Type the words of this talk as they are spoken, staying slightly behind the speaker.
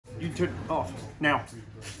you turn it off. Now.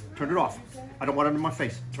 Turn it off. I don't want it in my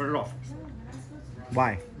face. Turn it off.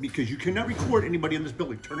 Why? Because you cannot record anybody in this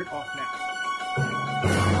building. Turn it off now.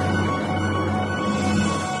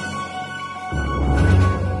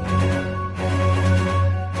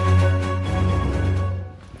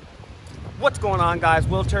 What's going on, guys?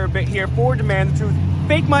 Will Turbit here for Demand the Truth.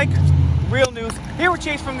 Fake Mike, real news. Here with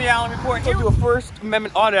Chase from the Allen Report. We'll do a First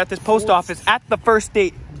Amendment audit at this post office at the first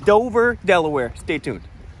state, Dover, Delaware. Stay tuned.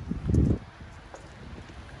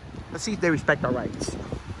 Let's see if they respect our rights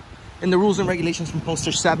and the rules and regulations from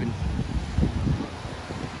Poster 7.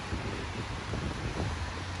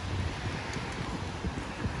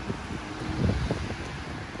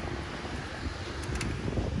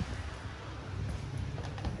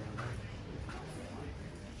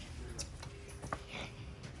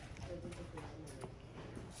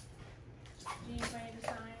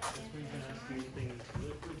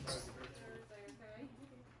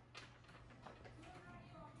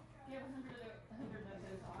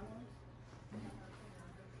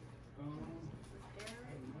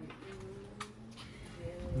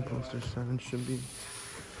 Poster 7 should be.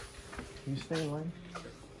 Can you stay in line?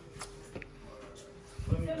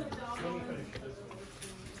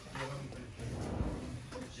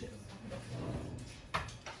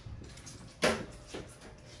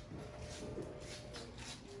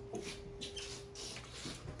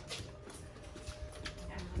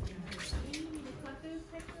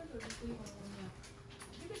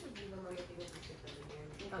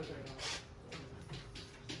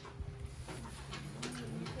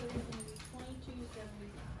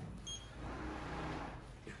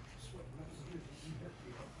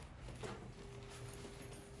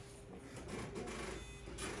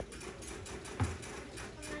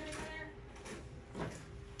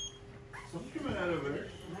 Something's coming out over there.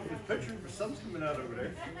 There's a picture for something's coming out over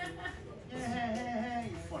there. Hey,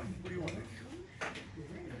 you're funny. What do you want?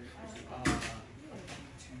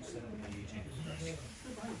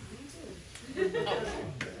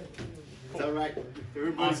 Is that right?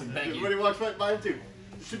 Everybody, awesome, everybody walks right by him too.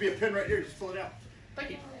 There should be a pen right here. Just pull it out.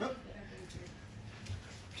 Thank you. Nope.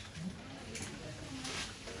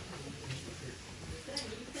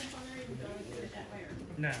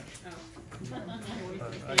 No.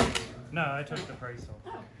 No, I took the price off.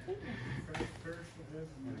 Let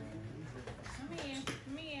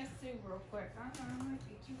me ask Sue real quick. I might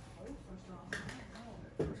be too close or something.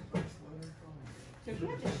 I don't know. So if you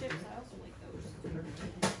have to ship, I also like those.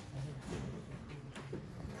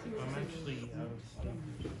 I'm actually out of stuff.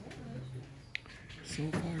 So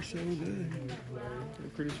far, so good.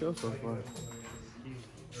 Pretty show so far. These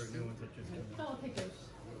are new ones that just came Oh, out. I'll take those.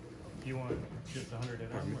 Do you want just 100 of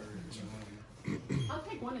them, or do you want I'll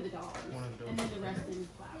take one of the dollars. One of the and then the rest in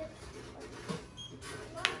flowers.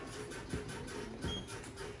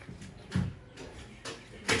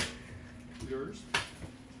 Yours?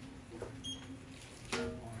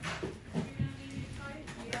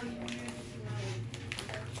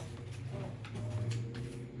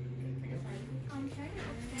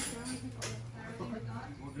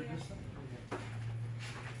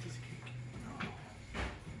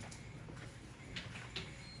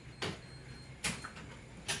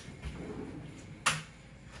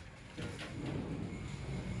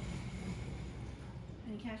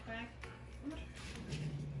 Any cash back?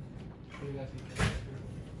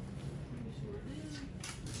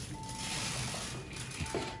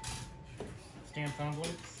 stamped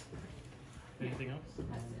envelopes? Anything else?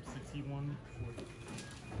 61.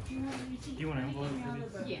 Do you want a receipt? Do you want an envelope for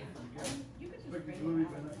these? Yeah. You could just bring it.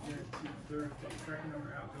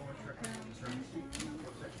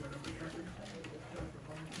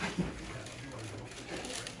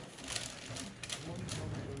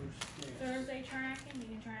 Thursday tracking, you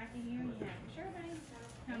can track it here. Yeah, sure thing.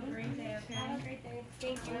 Have a great day, okay? Have a great day.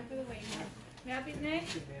 Thank you for the wait. You happy, Nick?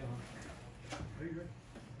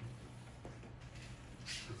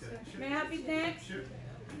 May I help you, Nick? Sure.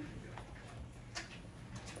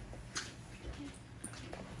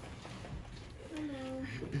 Hello.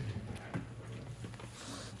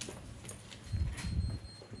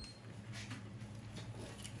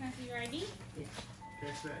 Can I see your ID?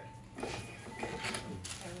 Cash back.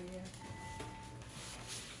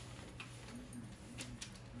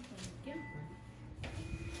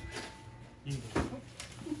 You can go.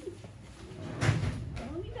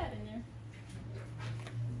 Don't leave that in there.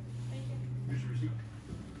 Thank you. Here's your receipt.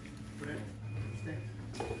 Put it. Stand.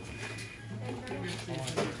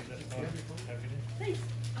 Thanks.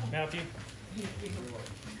 May I help you? Do you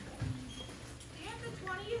have the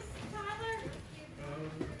 20s, Tyler?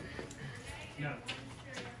 No.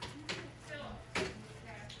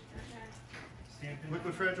 Stamping. What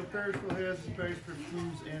with fragile perishable hazardous bags,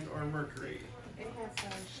 perfumes, and or mercury. It has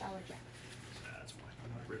a shower gel. That's fine.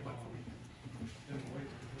 I'm not worried about it.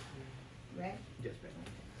 Red? Yes, ma'am.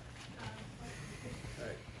 All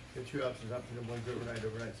right. Got two options. Option number one, go overnight.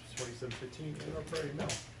 Overnight, $27.15. And our party now,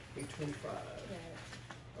 $8.25.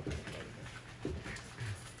 Okay.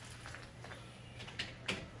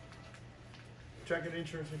 Tracking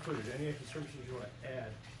insurance included. Any extra services you want to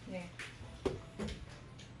add? Yeah.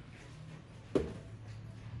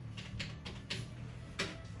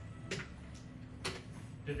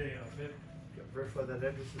 Did they fit? Verify that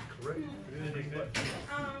address is correct. Did they fit?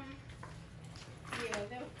 Yeah,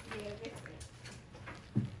 that's it.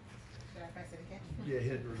 Should I press it again? Yeah,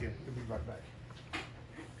 hit it again. We'll be right back.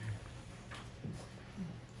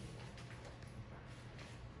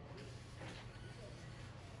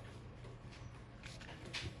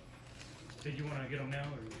 Did you want to get them now,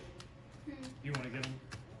 or you want to get them?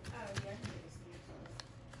 Oh, yeah.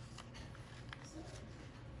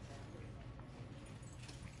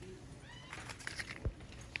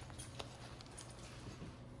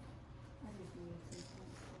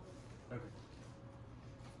 Okay.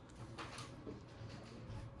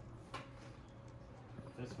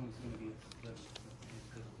 This one's going to be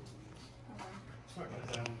Sorry about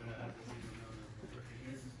that that. one's going to have to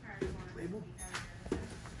be Label?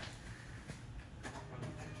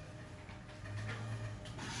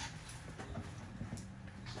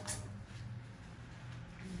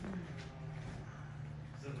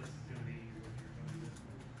 So this is going to be what you're going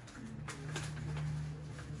to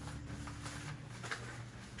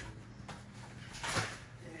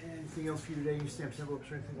Anything else for you today? Any stamps,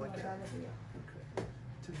 envelopes, or anything like that? Okay.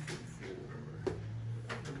 1044.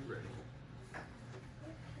 I'm ready.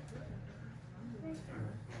 So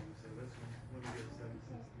this one, let me get 7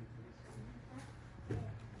 cents.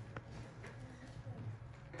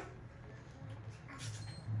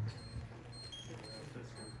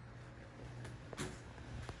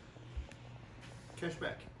 Cash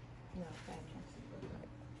back. No, thank you.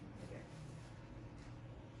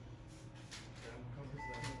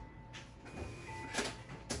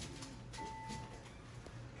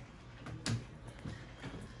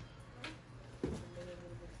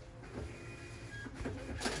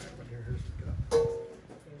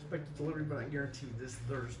 Expected delivery but not guaranteed this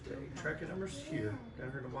Thursday. Tracking numbers here. Down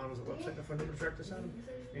here at the bottom is the website. The phone number to track this item.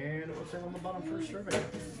 And the website on the bottom for a survey.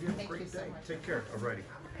 You have a great day. Take care. Alrighty.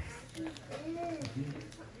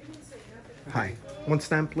 Hi. One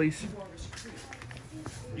stamp, please.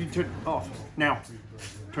 You turn it off. Now.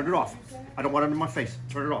 Turn it off. I don't want it in my face.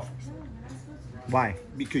 Turn it off. Why?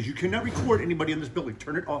 Because you cannot record anybody in this building.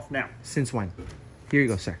 Turn it off now. Since when? Here you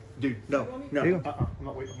go, sir. Dude, no. There you go. I'm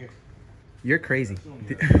not waiting here. You're crazy.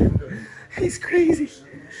 He's crazy.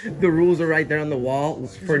 The rules are right there on the wall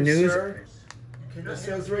for news. It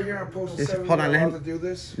says right here on Postal Listen, 7 hold on, you're let allowed him- to do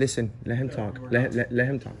this. Listen, let him talk. Let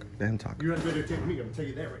him talk. Let him talk. You're not videotaping me. I'm gonna tell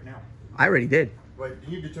you that right now. I already did. Right,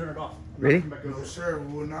 you need to turn it off. Really? No, sir,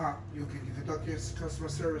 we will not. You can conduct your customer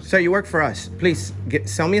service. Sir, you work for us. Please,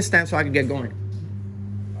 sell me a stamp so I can get going.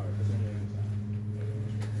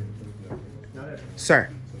 Sir,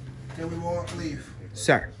 And we won't leave.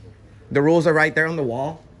 sir, the rules are right there on the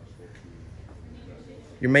wall.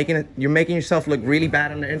 You're making yourself look really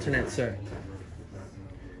bad on the internet, sir.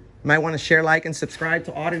 You might want to share, like, and subscribe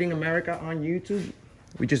to Auditing America on YouTube.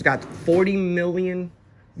 We just got 40 million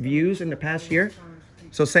views in the past year.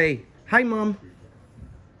 So say, hi, Mom.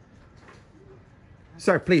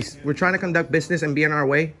 Sir, please, we're trying to conduct business and be on our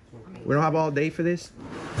way. We don't have all day for this.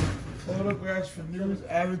 Photographs for news,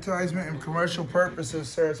 advertisement, and commercial purposes,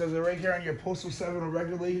 sir. It says it right here on your Postal 7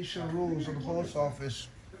 regulation rules of the post office.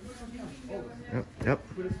 Yep.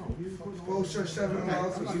 Postal 7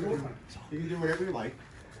 allows us to do. You can do whatever you like.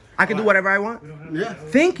 I can do whatever I want. Yeah,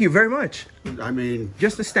 Thank you very much. I mean,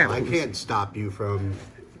 Just a stamp. I can't stop you from.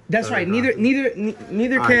 That's right. Neither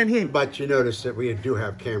All can right, him. But you notice that we do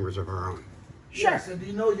have cameras of our own. Yes, and do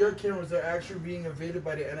you know your cameras are actually being invaded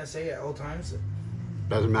by the NSA at all times?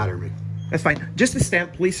 Doesn't matter to me. That's fine. Just a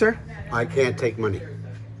stamp, please, sir. I can't take money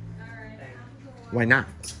Why not?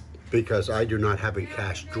 because I do not have a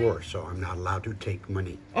cash drawer, so I'm not allowed to take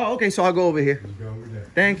money. Oh, okay. So I'll go over here.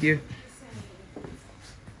 Thank you.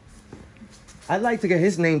 I'd like to get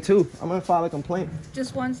his name too. I'm gonna file a complaint.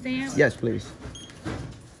 Just one stamp? Yes, please.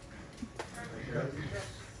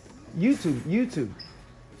 YouTube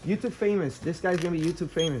famous. This guy's gonna be YouTube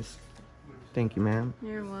famous. Thank you, ma'am.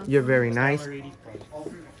 You're welcome. You're very nice.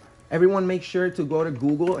 Everyone make sure to go to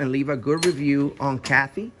Google and leave a good review on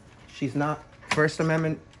Kathy. She's not First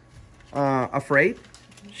Amendment afraid.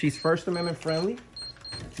 She's First Amendment friendly.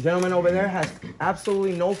 Gentleman over there has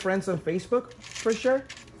absolutely no friends on Facebook, for sure.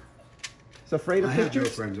 He's afraid of I have no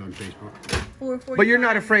pictures. friends on Facebook. 445. But you're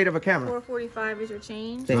not afraid of a camera. 445 is your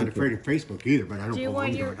change. I'm not afraid of Facebook either, but I don't Do you belong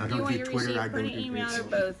want to your it. I do you don't want do your Twitter. receipt, I don't print, do email, or Facebook.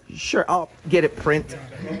 both? Sure, I'll get it print.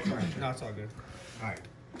 No, it's all good. All right.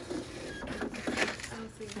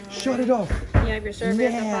 Shut it off. You have your survey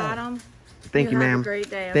at the Yeah. bottom. Thank you, have ma'am. a great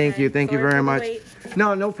day. Thank okay? you. Thank you Sorry very for the much. wait.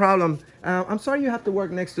 No, no problem. I'm sorry you have to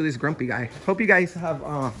work next to this grumpy guy. Hope you guys have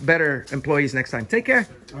better employees next time. Take care.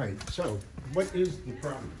 All right. So, what is the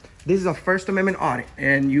problem? This is a First Amendment audit,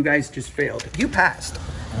 and you guys just failed. You passed,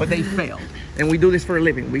 but they failed. And we do this for a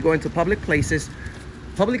living. We go into public places,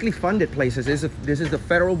 publicly funded places. This is the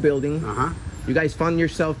federal building. You guys fund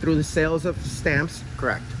yourself through the sales of stamps.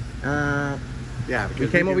 Correct. Uh, Yeah,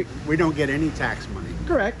 because came we don't get any tax money.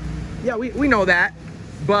 correct. Yeah, we know that,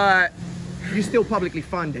 but you're still publicly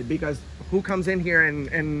funded because who comes in here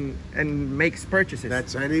and makes purchases?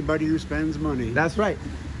 That's anybody who spends money. That's right.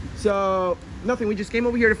 So nothing. We just came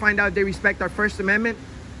over here to find out they respect our First Amendment.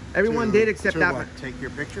 Everyone did except to that what? one. Take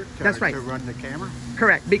your picture? That's right. To run the camera?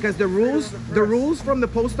 Correct, because the rules from the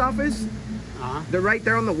post office, they're right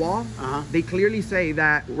there on the wall. They clearly say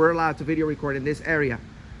that we're allowed to video record in this area.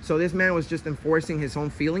 So this man was just enforcing his own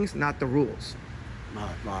feelings, not the rules.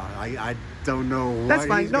 I don't know what That's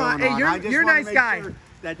fine. he's No, going hey, on. you're- I just you're a wanna nice make guy. sure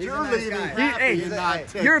that He's you're a nice leaving guy. happy Hey, and not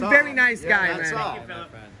ticked you're a very off. nice guy, That's man. all.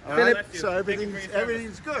 All Philip- right, so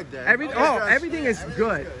everything's good then. Everything is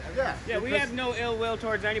good. Yeah. Yeah, we have no ill will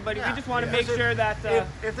towards anybody. Yeah, We just want to yeah. make So sure that.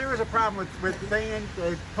 if there was a problem with paying,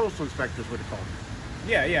 the postal inspectors would have called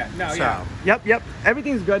me. Yeah, no, So, Yep.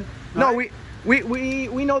 Everything's good. No, Right.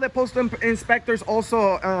 we know that postal inspectors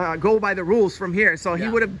also go by the rules from here. So he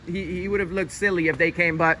Yeah. would have looked silly if they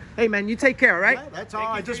came. But hey, man, you take care, all right? yeah, that's all.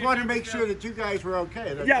 I just wanted to make sure that you guys were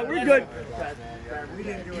okay. Yeah, we're good. That we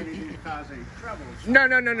didn't do anything to cause any trouble.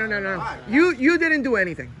 No. You didn't do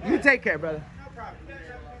anything. You take care, brother.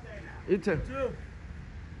 You too.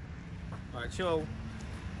 All right, so.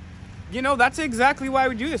 You know, that's exactly why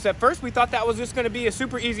we do this. At first, we thought that was just going to be a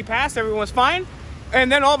super easy pass. Everyone's fine.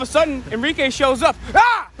 And then all of a sudden, Enrique shows up. Get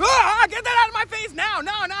that out of my face now.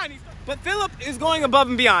 No. But Philip is going above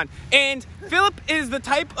and beyond. And Philip is the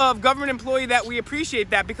type of government employee that we appreciate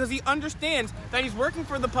that because he understands that he's working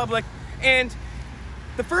for the public. And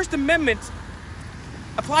the First Amendment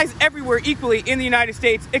applies everywhere equally in the United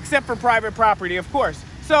States, except for private property, of course.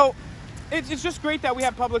 So it's just great that we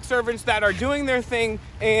have public servants that are doing their thing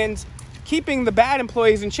and keeping the bad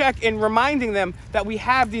employees in check and reminding them that we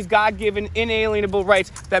have these God-given inalienable rights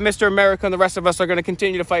that Mr. America and the rest of us are going to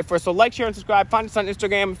continue to fight for. So like, share, and subscribe. Find us on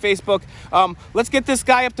Instagram and Facebook. Let's get this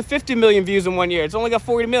guy up to 50 million views in 1 year. It's only got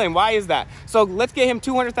 40 million. Why is that? So let's get him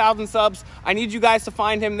 200,000 subs. I need you guys to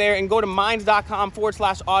find him there and go to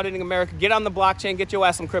minds.com/auditing America. Get on the blockchain. Get your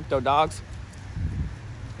ass some crypto, dogs.